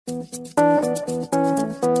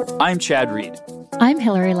I'm Chad Reed. I'm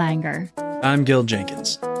Hillary Langer. I'm Gil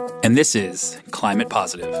Jenkins. And this is Climate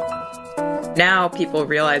Positive. Now people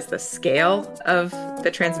realize the scale of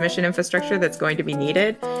the transmission infrastructure that's going to be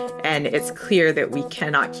needed, and it's clear that we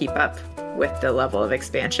cannot keep up with the level of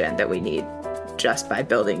expansion that we need just by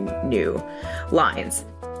building new lines.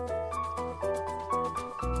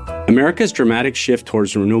 America's dramatic shift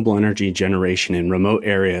towards renewable energy generation in remote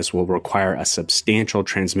areas will require a substantial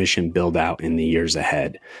transmission build-out in the years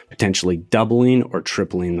ahead, potentially doubling or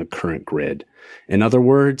tripling the current grid. In other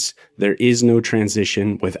words, there is no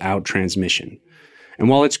transition without transmission. And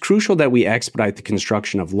while it's crucial that we expedite the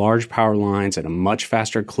construction of large power lines at a much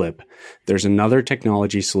faster clip, there's another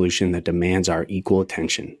technology solution that demands our equal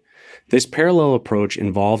attention. This parallel approach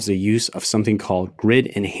involves the use of something called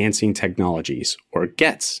grid-enhancing technologies, or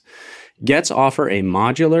GETs. GETs offer a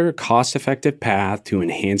modular, cost-effective path to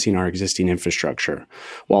enhancing our existing infrastructure,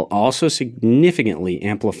 while also significantly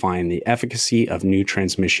amplifying the efficacy of new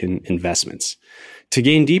transmission investments. To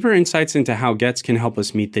gain deeper insights into how GETs can help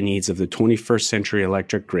us meet the needs of the 21st century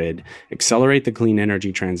electric grid, accelerate the clean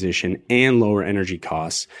energy transition, and lower energy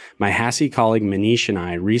costs, my HASI colleague Manish and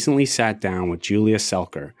I recently sat down with Julia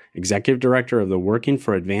Selker, Executive Director of the Working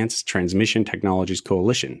for Advanced Transmission Technologies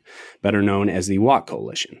Coalition, better known as the WATT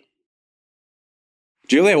Coalition.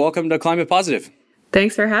 Julia, welcome to Climate Positive.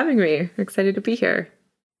 Thanks for having me. I'm excited to be here.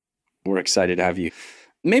 We're excited to have you.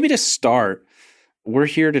 Maybe to start, we're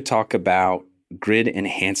here to talk about grid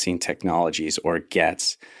enhancing technologies, or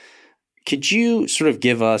GETs. Could you sort of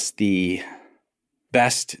give us the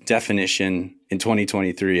best definition in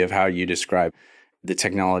 2023 of how you describe the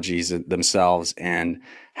technologies themselves and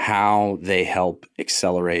how they help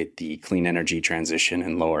accelerate the clean energy transition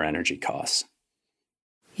and lower energy costs?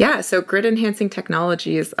 Yeah, so grid enhancing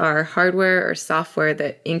technologies are hardware or software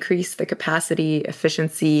that increase the capacity,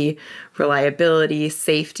 efficiency, reliability,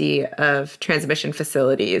 safety of transmission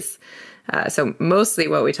facilities. So mostly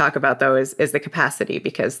what we talk about, though, is the capacity,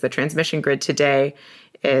 because the transmission grid today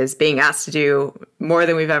is being asked to do more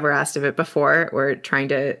than we've ever asked of it before. We're trying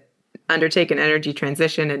to undertake an energy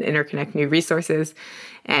transition and interconnect new resources,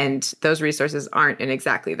 and those resources aren't in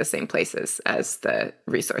exactly the same places as the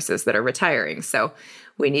resources that are retiring. So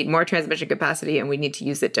we need more transmission capacity, and we need to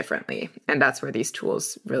use it differently. And that's where these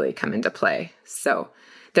tools really come into play. So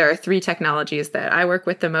there are three technologies that I work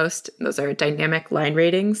with the most. Those are dynamic line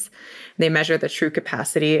ratings. They measure the true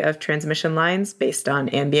capacity of transmission lines based on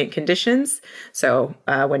ambient conditions. So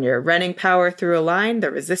when you're running power through a line,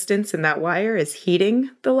 the resistance in that wire is heating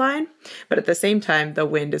the line, but at the same time, the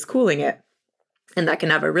wind is cooling it. And that can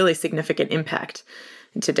have a really significant impact.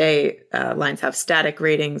 And today, lines have static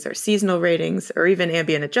ratings or seasonal ratings or even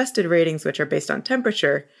ambient adjusted ratings, which are based on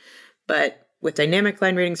temperature. But with dynamic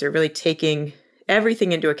line ratings, you're really taking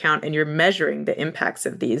everything into account, and you're measuring the impacts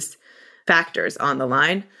of these factors on the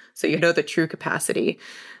line. So you know the true capacity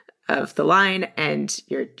of the line, and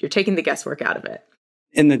you're taking the guesswork out of it.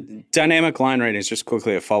 And the dynamic line rating is just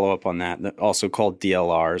quickly a follow-up on that, also called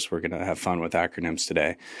DLRs. We're going to have fun with acronyms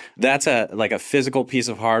today. That's like a physical piece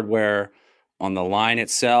of hardware on the line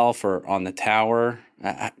itself or on the tower.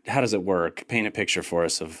 How does it work? Paint a picture for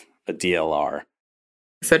us of a DLR.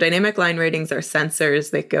 So dynamic line ratings are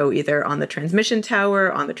sensors that go either on the transmission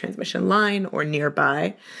tower, on the transmission line, or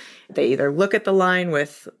nearby. They either look at the line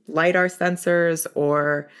with LiDAR sensors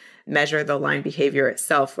or measure the line behavior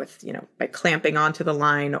itself with, by clamping onto the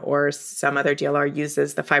line, or some other DLR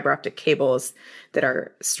uses the fiber optic cables that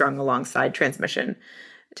are strung alongside transmission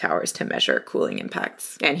towers to measure cooling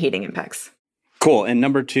impacts and heating impacts. Cool. And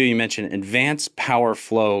number two, you mentioned advanced power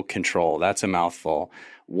flow control. That's a mouthful.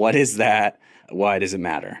 What is that? Why does it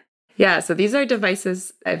matter? Yeah, so these are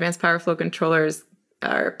devices, advanced power flow controllers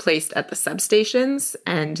are placed at the substations,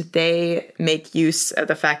 and they make use of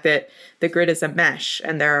the fact that the grid is a mesh,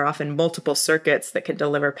 and there are often multiple circuits that can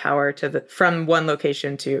deliver power from one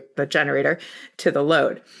location to the generator to the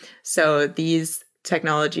load. So these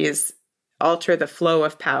technologies alter the flow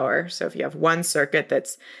of power. So if you have one circuit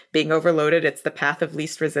that's being overloaded, it's the path of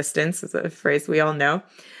least resistance, is a phrase we all know.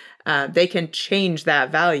 They can change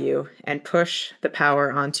that value and push the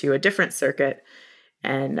power onto a different circuit,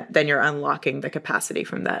 and then you're unlocking the capacity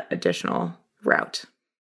from that additional route.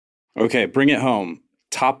 Okay, bring it home.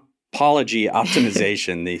 Topology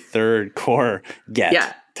optimization, the third core GET.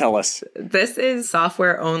 Yeah. Tell us. This is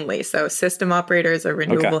software only. So system operators or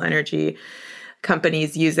renewable energy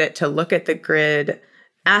companies use it to look at the grid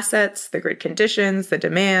assets, the grid conditions, the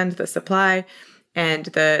demand, the supply, and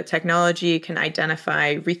the technology can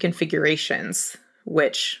identify reconfigurations,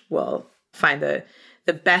 which will find the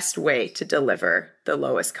best way to deliver the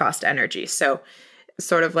lowest cost energy. So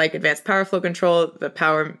sort of like advanced power flow control. The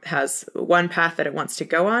power has one path that it wants to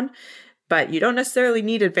go on, but you don't necessarily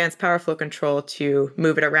need advanced power flow control to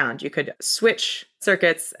move it around. You could switch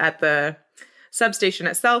circuits at the substation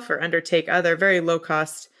itself or undertake other very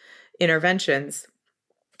low-cost interventions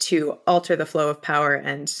to alter the flow of power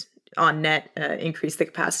and on net increase the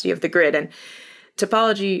capacity of the grid. And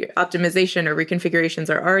topology optimization or reconfigurations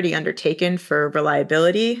are already undertaken for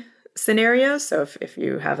reliability scenarios. So if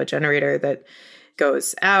you have a generator that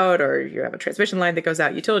goes out or you have a transmission line that goes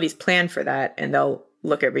out, utilities plan for that and they'll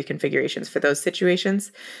look at reconfigurations for those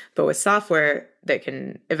situations. But with software that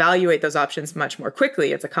can evaluate those options much more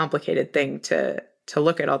quickly, it's a complicated thing to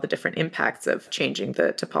look at all the different impacts of changing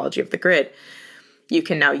the topology of the grid. You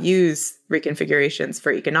can now use reconfigurations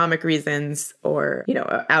for economic reasons or,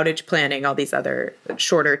 outage planning, all these other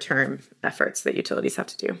shorter term efforts that utilities have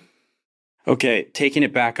to do. Okay, taking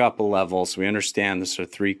it back up a level so we understand the sort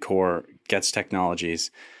of three core GETS technologies.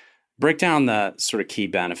 Break down the sort of key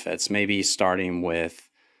benefits, maybe starting with,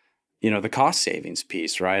 the cost savings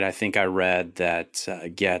piece, right? I think I read that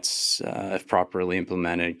GETS, if properly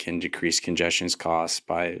implemented, can decrease congestion costs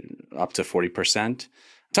by up to 40%.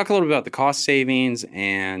 Talk a little bit about the cost savings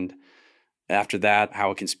and after that,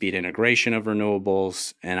 how it can speed integration of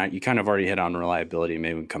renewables. And you kind of already hit on reliability.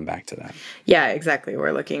 Maybe we can come back to that. Yeah, exactly.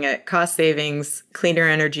 We're looking at cost savings, cleaner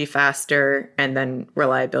energy faster, and then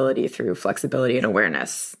reliability through flexibility and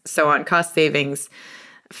awareness. So on cost savings,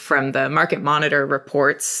 from the Market Monitor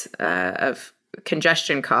reports of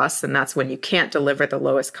congestion costs, and that's when you can't deliver the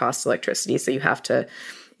lowest cost electricity, so you have to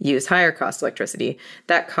use higher cost electricity,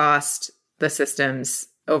 that cost the systems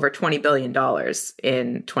over $20 billion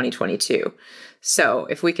in 2022. So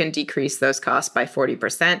if we can decrease those costs by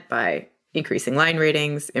 40% by increasing line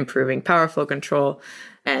ratings, improving power flow control,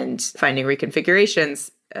 and finding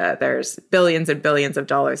reconfigurations, there's billions and billions of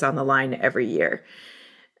dollars on the line every year.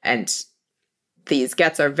 And these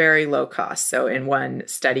GETs are very low cost. So in one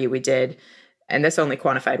study we did, and this only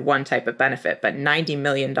quantified one type of benefit, but $90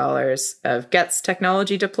 million of GETs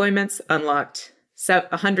technology deployments unlocked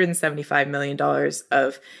 $175 million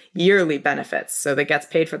of yearly benefits. So the GETs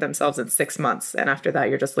paid for themselves in 6 months. And after that,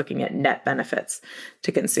 you're just looking at net benefits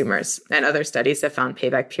to consumers. And other studies have found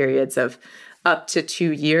payback periods of up to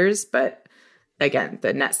 2 years. But again,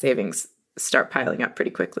 the net savings start piling up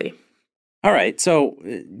pretty quickly. All right. So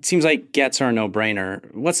it seems like GETs are a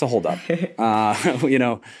no-brainer. What's the holdup?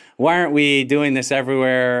 Why aren't we doing this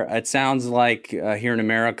everywhere? It sounds like here in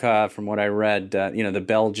America, from what I read, the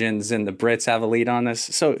Belgians and the Brits have a lead on this.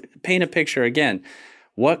 So paint a picture again.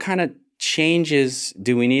 What kind of changes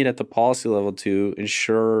do we need at the policy level to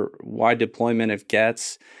ensure wide deployment of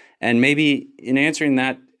GETs? And maybe in answering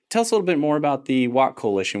that, tell us a little bit more about the WATT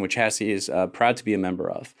Coalition, which HASI is proud to be a member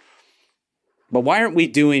of. But why aren't we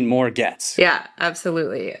doing more GETs? Yeah,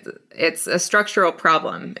 absolutely. It's a structural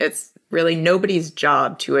problem. It's really nobody's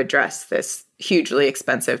job to address this hugely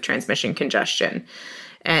expensive transmission congestion.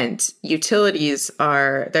 And utilities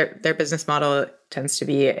their business model tends to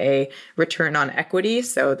be a return on equity.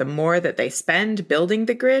 So the more that they spend building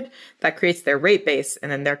the grid, that creates their rate base, and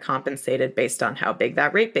then they're compensated based on how big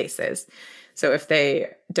that rate base is. So if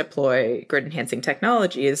they deploy grid enhancing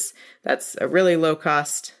technologies, that's a really low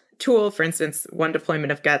cost tool. For instance, one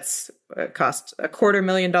deployment of GETs cost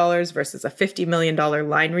 $250,000 versus a $50 million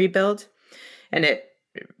line rebuild. And it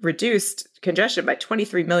reduced congestion by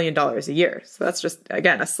 $23 million a year. So that's just,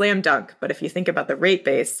 again, a slam dunk. But if you think about the rate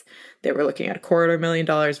base, they were looking at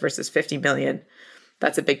 $250,000 versus $50 million.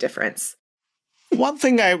 That's a big difference. One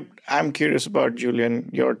thing I'm curious about, Julian,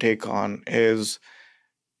 your take on is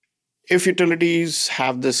if utilities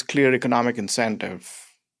have this clear economic incentive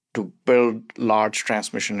to build large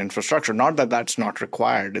transmission infrastructure, not that that's not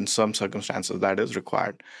required, in some circumstances that is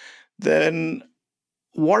required, then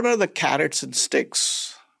what are the carrots and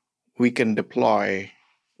sticks we can deploy?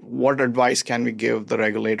 What advice can we give the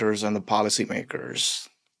regulators and the policymakers?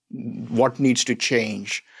 What needs to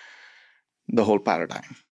change the whole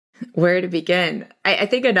paradigm? Where to begin? I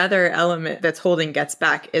think another element that's holding GETs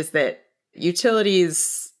back is that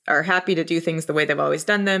utilities are happy to do things the way they've always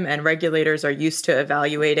done them, and regulators are used to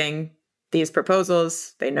evaluating these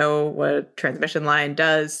proposals. They know what a transmission line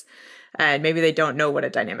does, and maybe they don't know what a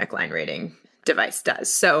dynamic line rating device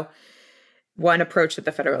does. So one approach that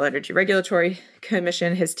the Federal Energy Regulatory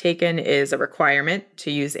Commission has taken is a requirement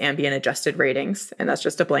to use ambient adjusted ratings, and that's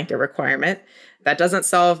just a blanket requirement. That doesn't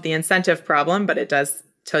solve the incentive problem, but it does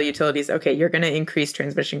tell utilities, okay, you're going to increase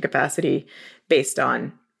transmission capacity based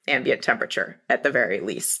on ambient temperature at the very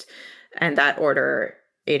least. And that order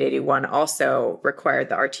 881 also required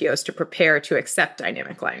the RTOs to prepare to accept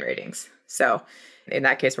dynamic line ratings. So In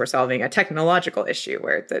that case, we're solving a technological issue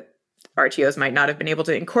where the RTOs might not have been able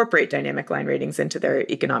to incorporate dynamic line ratings into their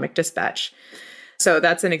economic dispatch. So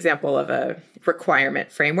that's an example of a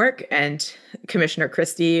requirement framework. And Commissioner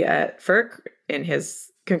Christie at FERC, in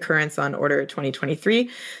his concurrence on Order 2023,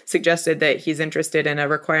 suggested that he's interested in a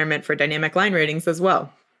requirement for dynamic line ratings as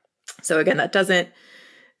well. So again, that doesn't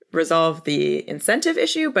resolve the incentive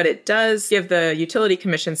issue, but it does give the utility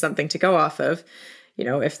commission something to go off of. You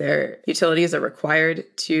know, if their utilities are required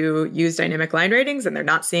to use dynamic line ratings and they're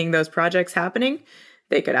not seeing those projects happening,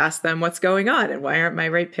 they could ask them what's going on and why aren't my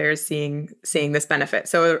ratepayers seeing this benefit?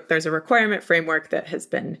 So there's a requirement framework that has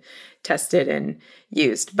been tested and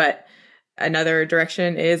used. But another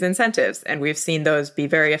direction is incentives, and we've seen those be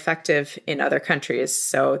very effective in other countries.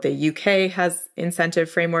 So the UK has incentive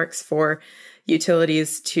frameworks for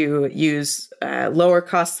utilities to use lower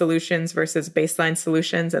cost solutions versus baseline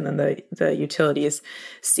solutions, and then the utilities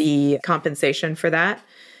see compensation for that.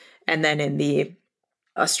 And then in the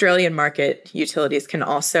Australian market, utilities can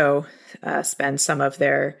also spend some of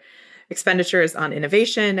their expenditures on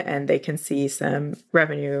innovation, and they can see some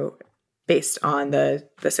revenue based on the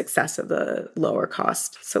success of the lower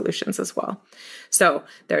cost solutions as well. So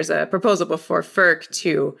there's a proposal before FERC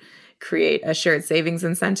to create a shared savings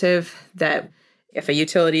incentive that if a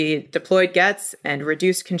utility deployed GETS and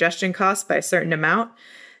reduced congestion costs by a certain amount,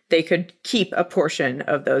 they could keep a portion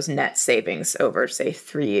of those net savings over, say,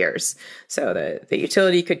 3 years. So the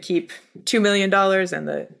utility could keep $2 million and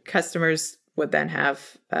the customers would then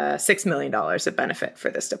have $6 million of benefit for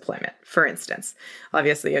this deployment, for instance.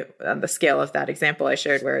 Obviously, on the scale of that example I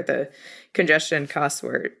shared where the congestion costs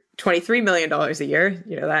were $23 million a year,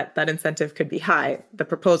 you know, that incentive could be high. The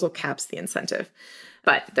proposal caps the incentive,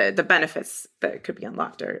 but the benefits that could be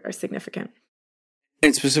unlocked are significant.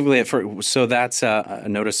 And specifically at FERC, so that's a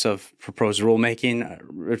notice of proposed rulemaking at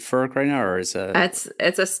FERC right now, or is it?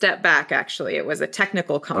 It's a step back, actually. It was a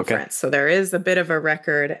technical conference. Okay. So there is a bit of a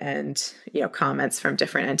record and, you know, comments from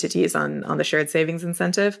different entities on the shared savings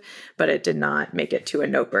incentive, but it did not make it to a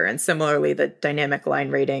NOPR. And similarly, the dynamic line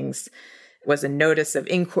ratings was a notice of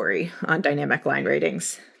inquiry on dynamic line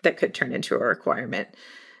ratings that could turn into a requirement.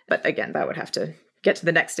 But again, that would have to get to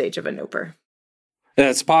the next stage of a NOPR.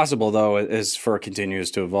 It's possible, though, as FERC continues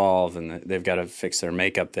to evolve and they've got to fix their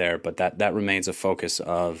makeup there, but that remains a focus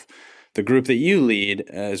of the group that you lead,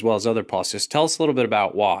 as well as other policies. Tell us a little bit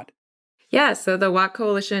about WATT. Yeah, so the WATT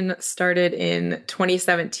Coalition started in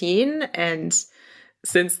 2017, and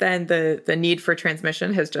since then, the need for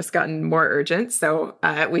transmission has just gotten more urgent. So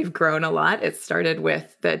we've grown a lot. It started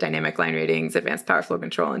with the dynamic line ratings, advanced power flow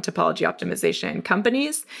control, and topology optimization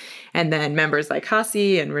companies. And then members like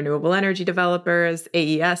HASI and renewable energy developers.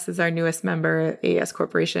 AES is our newest member, AES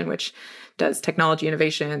Corporation, which does technology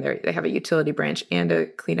innovation. They have a utility branch and a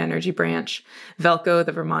clean energy branch. Velco,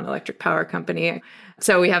 the Vermont Electric Power Company.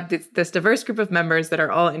 So we have this diverse group of members that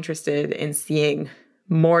are all interested in seeing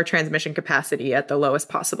more transmission capacity at the lowest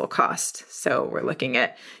possible cost. So we're looking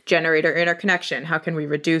at generator interconnection. How can we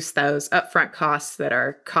reduce those upfront costs that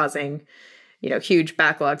are causing, you know, huge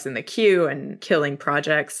backlogs in the queue and killing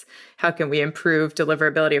projects? How can we improve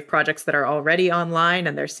deliverability of projects that are already online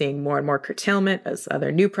and they're seeing more and more curtailment as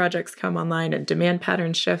other new projects come online and demand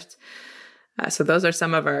patterns shift? So those are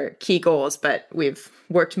some of our key goals, but we've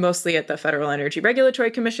worked mostly at the Federal Energy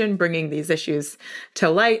Regulatory Commission, bringing these issues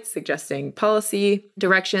to light, suggesting policy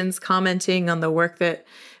directions, commenting on the work that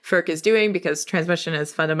FERC is doing, because transmission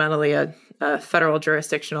is fundamentally a federal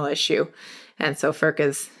jurisdictional issue. And so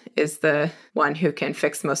FERC is the one who can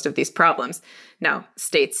fix most of these problems. Now,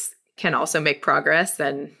 states can also make progress,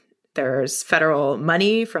 and there's federal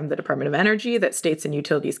money from the Department of Energy that states and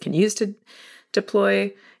utilities can use to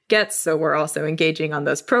deploy GETS, so we're also engaging on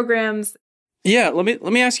those programs. Yeah, let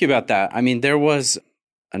me ask you about that. I mean, there was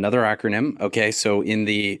another acronym. Okay, so in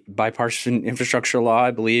the bipartisan infrastructure law,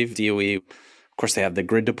 I believe, DOE, of course, they have the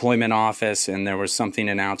Grid Deployment Office, and there was something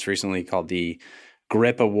announced recently called the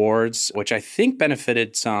GRIP Awards, which I think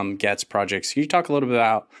benefited some GETS projects. Can you talk a little bit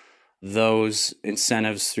about those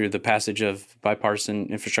incentives through the passage of bipartisan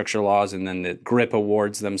infrastructure laws and then the GRIP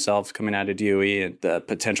awards themselves coming out of DOE and the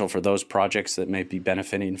potential for those projects that may be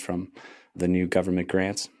benefiting from the new government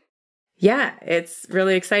grants? Yeah, it's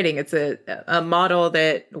really exciting. It's a model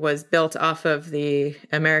that was built off of the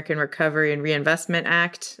American Recovery and Reinvestment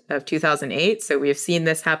Act of 2008. So we've seen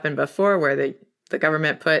this happen before where the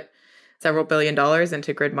government put several $1 billion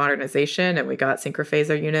into grid modernization, and we got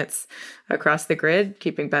synchrophaser units across the grid,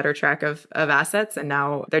 keeping better track of assets, and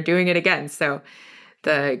now they're doing it again. So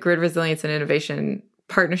the Grid Resilience and Innovation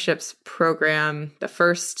Partnerships Program, the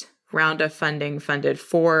first round of funding funded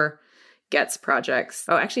 4 GETS projects.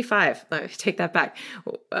 Oh, actually 5. Let me take that back.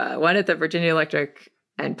 One at the Virginia Electric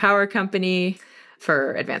and Power Company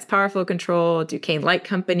for advanced power flow control. Duquesne Light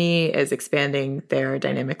Company is expanding their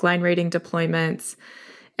dynamic line rating deployments.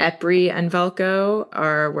 EPRI and Velco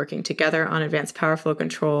are working together on advanced power flow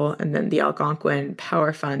control. And then the Algonquin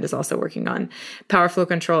Power Fund is also working on power flow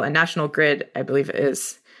control. And National Grid, I believe,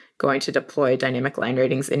 is going to deploy dynamic line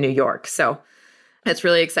ratings in New York. So it's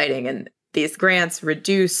really exciting. And these grants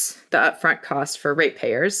reduce the upfront cost for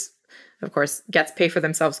ratepayers. Of course, GETS pay for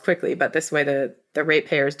themselves quickly, but this way the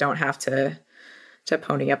ratepayers don't have to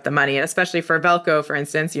pony up the money. And especially for Velco, for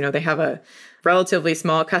instance, they have a relatively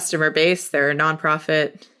small customer base. They're a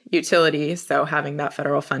nonprofit utility, so having that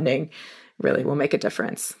federal funding really will make a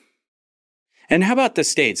difference. And how about the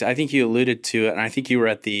states? I think you alluded to it, and I think you were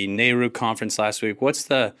at the NARUC conference last week. What's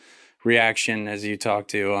the reaction as you talk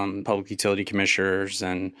to public utility commissioners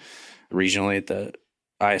and regionally at the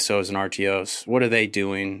ISOs and RTOs? What are they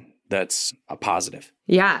doing that's a positive?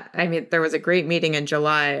 Yeah, I mean, there was a great meeting in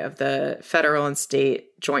July of the federal and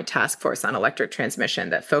state joint task force on electric transmission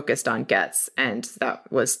that focused on GETS. And that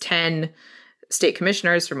was 10 state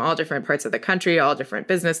commissioners from all different parts of the country, all different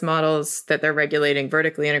business models that they're regulating,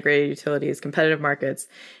 vertically integrated utilities, competitive markets.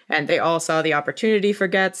 And they all saw the opportunity for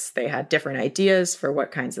GETS. They had different ideas for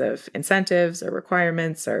what kinds of incentives or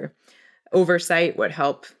requirements or oversight would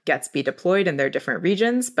help GETS be deployed in their different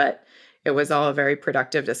regions. But it was all a very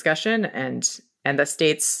productive discussion, and the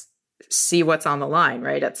states see what's on the line,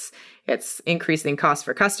 right? It's increasing costs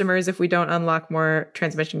for customers if we don't unlock more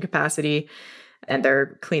transmission capacity, and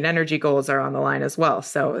their clean energy goals are on the line as well.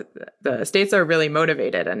 So the states are really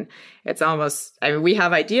motivated, and it's almost, we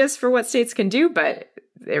have ideas for what states can do, but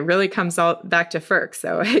it really comes all back to FERC.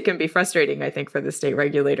 So it can be frustrating, I think, for the state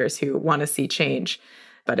regulators who want to see change,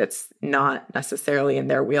 but it's not necessarily in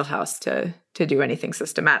their wheelhouse to do anything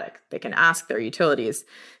systematic. They can ask their utilities,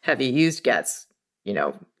 have you used GETS?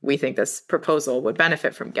 We think this proposal would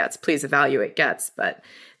benefit from GETS. Please evaluate GETS, but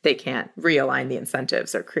they can't realign the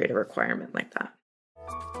incentives or create a requirement like that.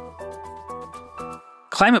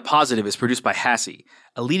 Climate Positive is produced by HASI,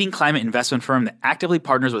 a leading climate investment firm that actively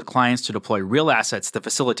partners with clients to deploy real assets that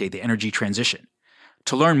facilitate the energy transition.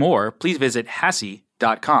 To learn more, please visit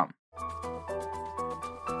hasi.com.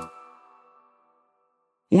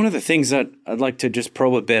 One of the things that I'd like to just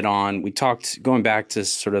probe a bit on, we talked, going back to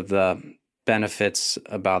sort of the benefits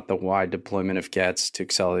about the wide deployment of GETS to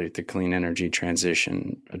accelerate the clean energy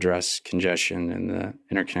transition, address congestion and the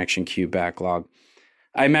interconnection queue backlog.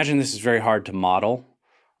 I imagine this is very hard to model,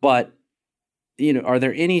 but are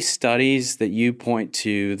there any studies that you point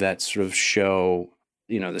to that sort of show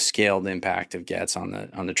the scaled impact of GETS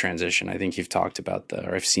on the transition? I think you've talked about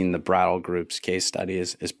or I've seen the Brattle Group's case study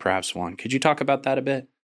is perhaps one. Could you talk about that a bit?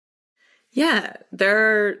 Yeah, there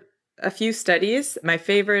are a few studies. My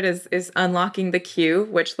favorite is Unlocking the Queue,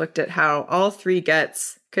 which looked at how all 3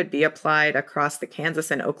 GETS could be applied across the Kansas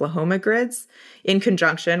and Oklahoma grids in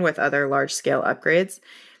conjunction with other large-scale upgrades.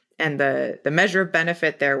 And the measure of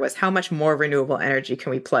benefit there was how much more renewable energy can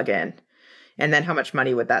we plug in? And then how much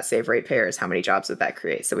money would that save ratepayers? How many jobs would that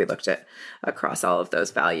create? So we looked at across all of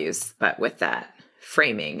those values, but with that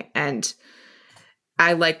framing. And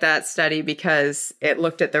I like that study because it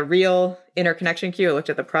looked at the real interconnection queue. It looked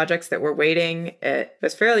at the projects that were waiting. It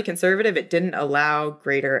was fairly conservative. It didn't allow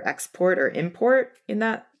greater export or import in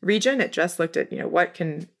that region. It just looked at, what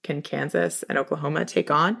can Kansas and Oklahoma take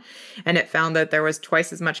on? And it found that there was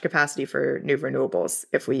twice as much capacity for new renewables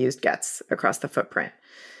if we used GETS across the footprint,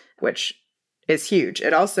 which is huge.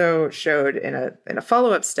 It also showed in a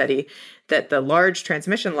follow-up study that the large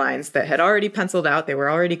transmission lines that had already penciled out, they were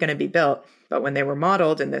already going to be built, but when they were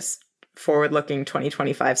modeled in this forward-looking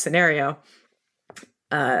 2025 scenario,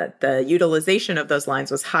 the utilization of those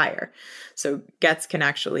lines was higher. So GETS can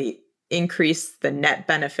actually increase the net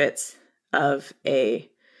benefits of a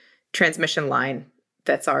transmission line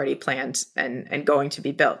that's already planned and going to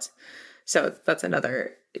be built. So that's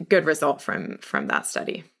another good result from that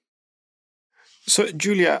study. So,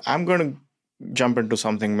 Julia, I'm going to jump into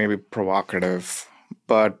something maybe provocative,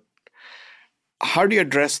 but how do you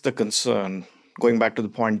address the concern, going back to the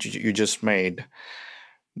point you just made,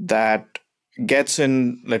 that GETS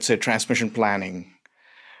in, let's say, transmission planning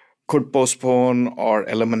could postpone or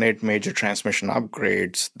eliminate major transmission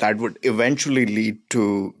upgrades that would eventually lead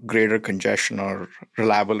to greater congestion or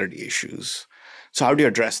reliability issues? So how do you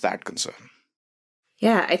address that concern?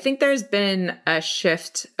 Yeah, I think there's been a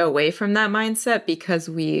shift away from that mindset because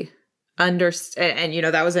we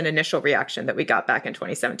that was an initial reaction that we got back in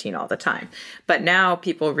 2017 all the time. But now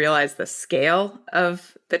people realize the scale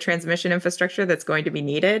of the transmission infrastructure that's going to be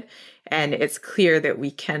needed. And it's clear that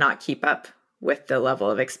we cannot keep up with the level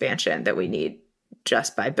of expansion that we need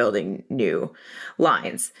just by building new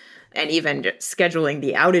lines. And even scheduling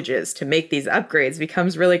the outages to make these upgrades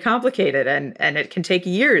becomes really complicated. And it can take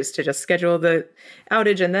years to just schedule the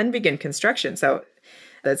outage and then begin construction. So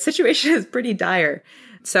the situation is pretty dire.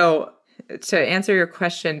 So to answer your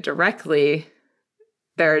question directly,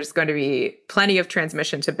 there's going to be plenty of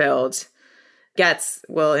transmission to build. GETS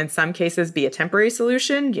will in some cases be a temporary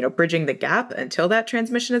solution, bridging the gap until that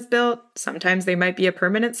transmission is built. Sometimes they might be a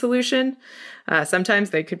permanent solution.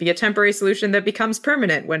 Sometimes they could be a temporary solution that becomes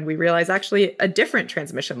permanent when we realize actually a different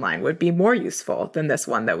transmission line would be more useful than this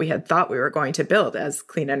one that we had thought we were going to build as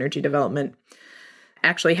clean energy development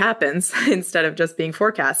actually happens instead of just being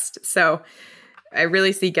forecast. So I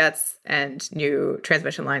really see GETS and new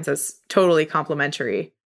transmission lines as totally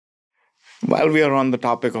complementary. While we are on the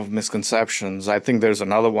topic of misconceptions, I think there's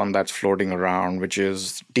another one that's floating around, which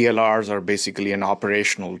is DLRs are basically an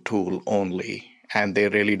operational tool only, and they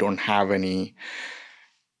really don't have any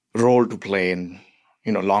role to play in,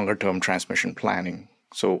 longer-term transmission planning.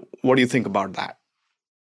 So what do you think about that?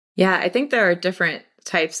 Yeah, I think there are different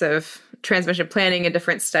types of transmission planning and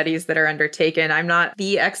different studies that are undertaken. I'm not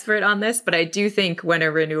the expert on this, but I do think when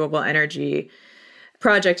a renewable energy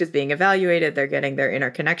project is being evaluated, they're getting their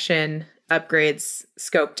interconnection upgrades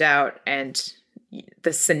scoped out, and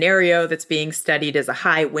the scenario that's being studied is a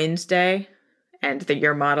high wind day, and that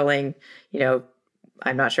you're modeling,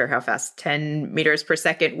 I'm not sure how fast, 10 meters per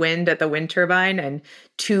second wind at the wind turbine and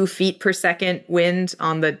 2 feet per second wind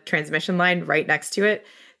on the transmission line right next to it.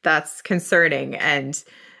 That's concerning. And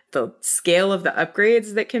the scale of the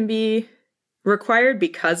upgrades that can be required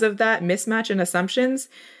because of that mismatch in assumptions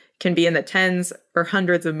can be in the tens or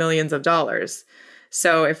hundreds of millions of dollars.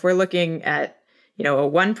 So if we're looking at, a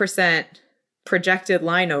 1% projected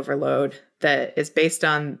line overload that is based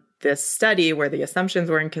on this study where the assumptions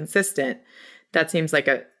were inconsistent, that seems like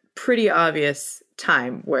a pretty obvious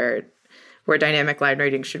time where dynamic line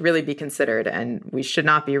rating should really be considered. And we should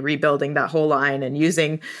not be rebuilding that whole line and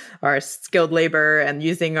using our skilled labor and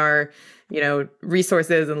using our,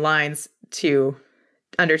 resources and lines to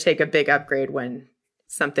undertake a big upgrade when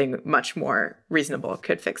something much more reasonable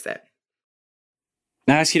could fix it.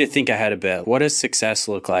 Now, I ask you to think ahead a bit. What does success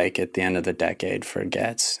look like at the end of the decade for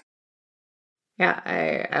GETS?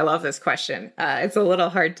 Yeah, I love this question. It's a little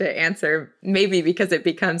hard to answer, maybe because it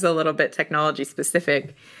becomes a little bit technology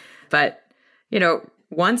specific. But,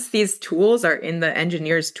 once these tools are in the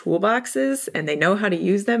engineers' toolboxes and they know how to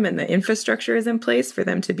use them and the infrastructure is in place for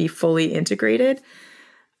them to be fully integrated,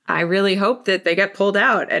 I really hope that they get pulled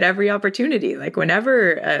out at every opportunity. Like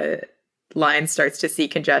whenever a line starts to see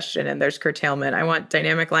congestion and there's curtailment, I want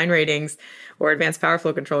dynamic line ratings or advanced power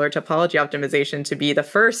flow controller topology optimization to be the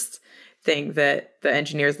first thing that the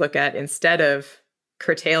engineers look at instead of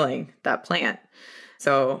curtailing that plant.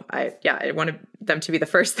 So I want them to be the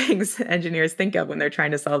first things engineers think of when they're trying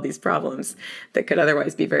to solve these problems that could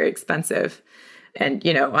otherwise be very expensive. And,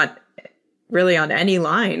 on any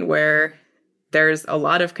line where there's a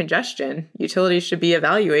lot of congestion, utilities should be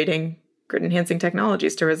evaluating grid enhancing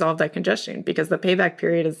technologies to resolve that congestion because the payback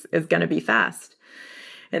period is going to be fast.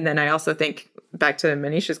 And then I also think back to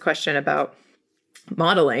Manisha's question about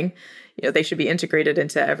modeling, they should be integrated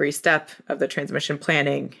into every step of the transmission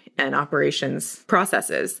planning and operations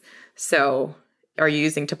processes. So are you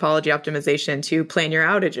using topology optimization to plan your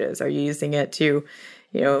outages? Are you using it to,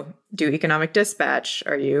 do economic dispatch?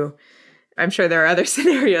 I'm sure there are other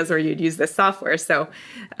scenarios where you'd use this software. So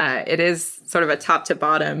it is sort of a top to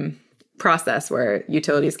bottom process where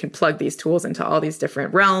utilities can plug these tools into all these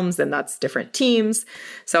different realms, and that's different teams.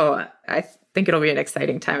 So I think it'll be an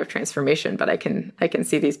exciting time of transformation, but I can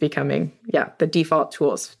see these becoming, the default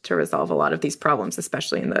tools to resolve a lot of these problems,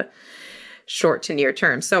 especially in the short to near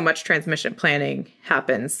term. So much transmission planning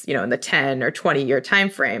happens, in the 10 or 20 year time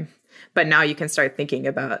frame. But now you can start thinking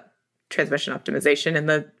about transmission optimization in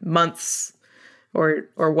the months or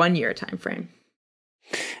 1 year time frame.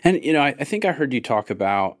 And, I think I heard you talk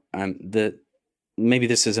about that maybe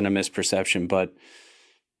this isn't a misperception, but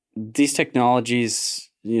these technologies,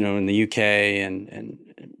 in the UK and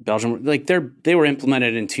Belgium, like they were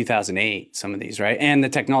implemented in 2008, some of these, right? And the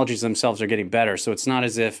technologies themselves are getting better. So it's not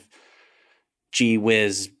as if, gee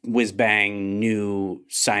whiz bang, new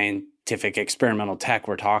scientific experimental tech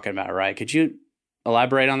we're talking about, right? Could you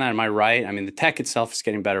elaborate on that? Am I right? I mean, the tech itself is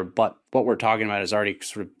getting better, but what we're talking about has already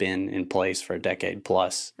sort of been in place for a decade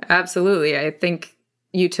plus. Absolutely. I think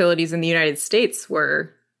utilities in the United States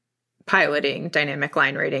were piloting dynamic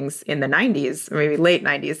line ratings in the 90s, or maybe late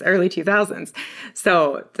 90s, early 2000s.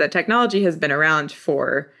 So the technology has been around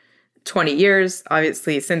for 20 years.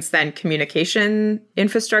 Obviously, since then, communication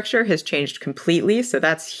infrastructure has changed completely. So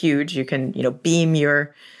that's huge. You can, beam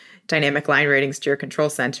your dynamic line ratings to your control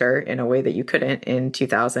center in a way that you couldn't in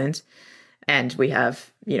 2000. And we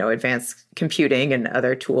have, advanced computing and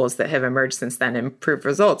other tools that have emerged since then and improved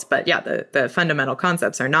results. But yeah, the fundamental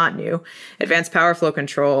concepts are not new. Advanced power flow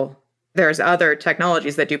control, there's other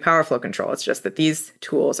technologies that do power flow control. It's just that these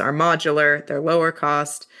tools are modular, they're lower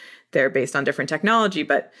cost, they're based on different technology,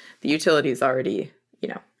 but the utilities already,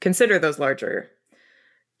 consider those larger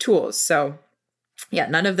tools. So yeah,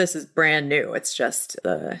 none of this is brand new. It's just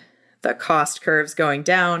the cost curves going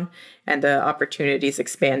down and the opportunities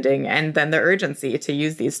expanding, and then the urgency to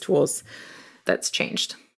use these tools that's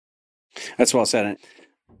changed. That's well said.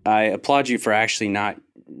 I applaud you for actually not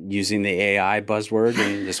using the AI buzzword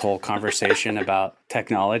in this whole conversation about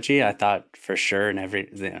technology. I thought for sure, and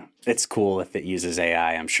it's cool if it uses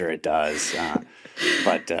AI. I'm sure it does. Yeah,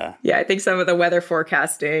 I think some of the weather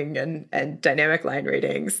forecasting and dynamic line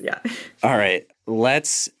ratings. Yeah. All right,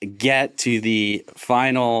 let's get to the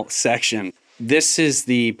final section. This is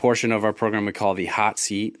the portion of our program we call the hot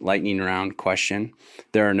seat lightning round question.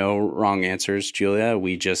 There are no wrong answers, Julia.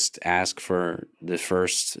 We just ask for the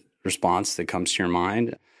first response that comes to your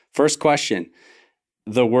mind. First question.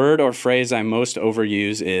 The word or phrase I most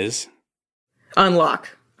overuse is?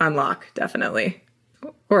 Unlock. Unlock, definitely.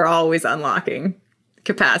 We're always unlocking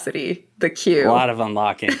capacity, the queue. A lot of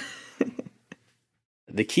unlocking.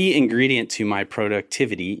 The key ingredient to my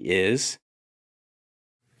productivity is?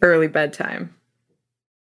 Early bedtime.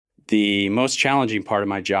 The most challenging part of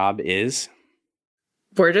my job is?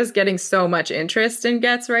 We're just getting so much interest in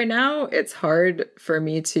Gets right now. It's hard for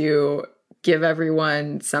me to give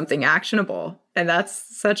everyone something actionable. And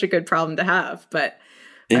that's such a good problem to have, but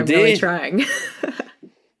Indeed. I'm really trying.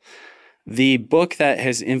 The book that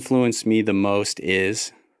has influenced me the most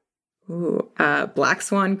is? Black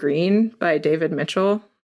Swan Green by David Mitchell.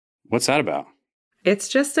 What's that about? It's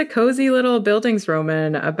just a cozy little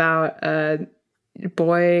Bildungsroman about a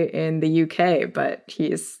boy in the UK, but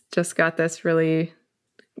he's just got this really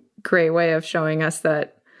great way of showing us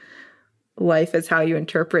that life is how you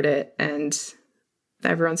interpret it, and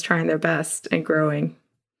everyone's trying their best and growing.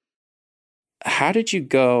 How did you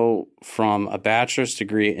go from a bachelor's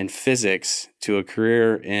degree in physics to a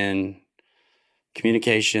career in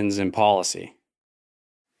communications and policy?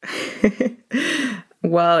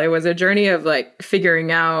 Well, it was a journey of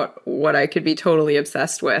figuring out what I could be totally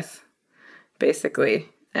obsessed with, basically.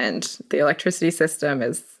 And the electricity system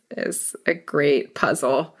is a great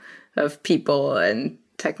puzzle of people and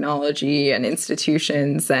technology and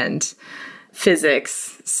institutions and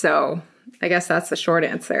physics. So I guess that's the short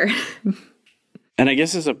answer. And I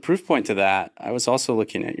guess as a proof point to that, I was also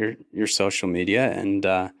looking at your social media, and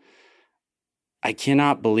I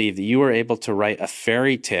cannot believe that you were able to write a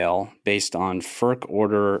fairy tale based on FERC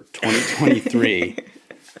Order 2023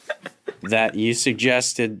 that you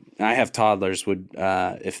suggested. I have toddlers would,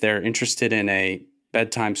 if they're interested in a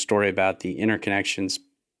bedtime story about the interconnections,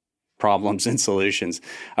 problems, and solutions.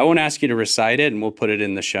 I won't ask you to recite it, and we'll put it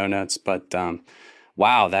in the show notes. But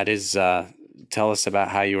wow, that is. Tell us about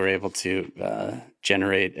how you were able to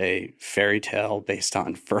generate a fairy tale based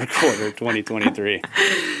on FERC Order 2023.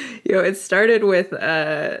 It started with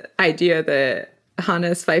an idea that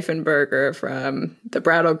Hannes Pfeifenberger from the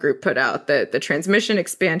Brattle Group put out, that the transmission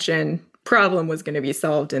expansion problem was going to be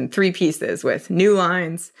solved in 3 pieces, with new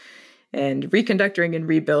lines and reconductoring and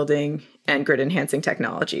rebuilding and grid enhancing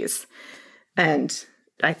technologies. And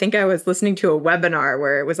I think I was listening to a webinar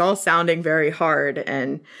where it was all sounding very hard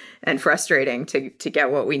and frustrating to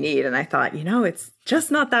get what we need. And I thought, it's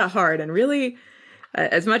just not that hard. And really,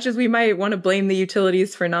 as much as we might want to blame the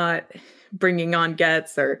utilities for not bringing on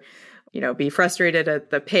Gets or, be frustrated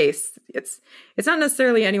at the pace, it's not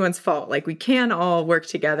necessarily anyone's fault. We can all work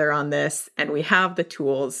together on this, and we have the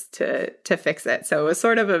tools to fix it. So it was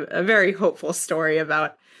sort of a very hopeful story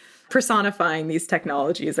about personifying these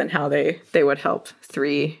technologies and how they would help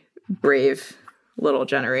 3 brave little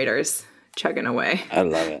generators chugging away. I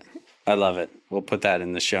love it. We'll put that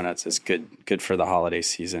in the show notes. It's good for the holiday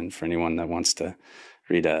season for anyone that wants to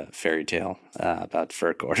read a fairy tale about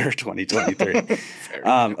FERC Order 2023.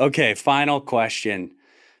 Okay, final question.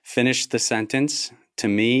 Finish the sentence. To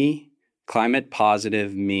me, climate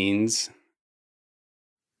positive means?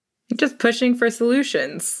 Just pushing for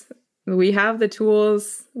solutions. We have the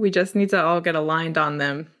tools. We just need to all get aligned on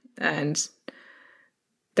them. And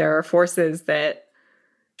there are forces that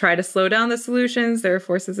try to slow down the solutions. There are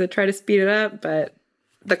forces that try to speed it up. But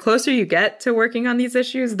the closer you get to working on these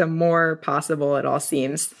issues, the more possible it all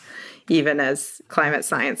seems, even as climate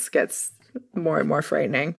science gets more and more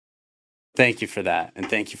frightening. Thank you for that. And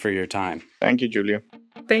thank you for your time. Thank you, Julia.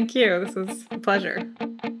 Thank you. This was a pleasure.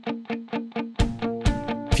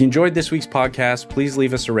 If you enjoyed this week's podcast, please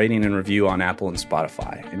leave us a rating and review on Apple and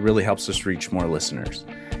Spotify. It really helps us reach more listeners.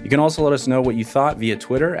 You can also let us know what you thought via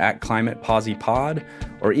Twitter @ClimatePosiPod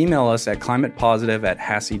or email us at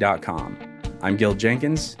climatepositive@hasi.com. I'm Gil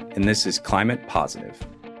Jenkins, and this is Climate Positive.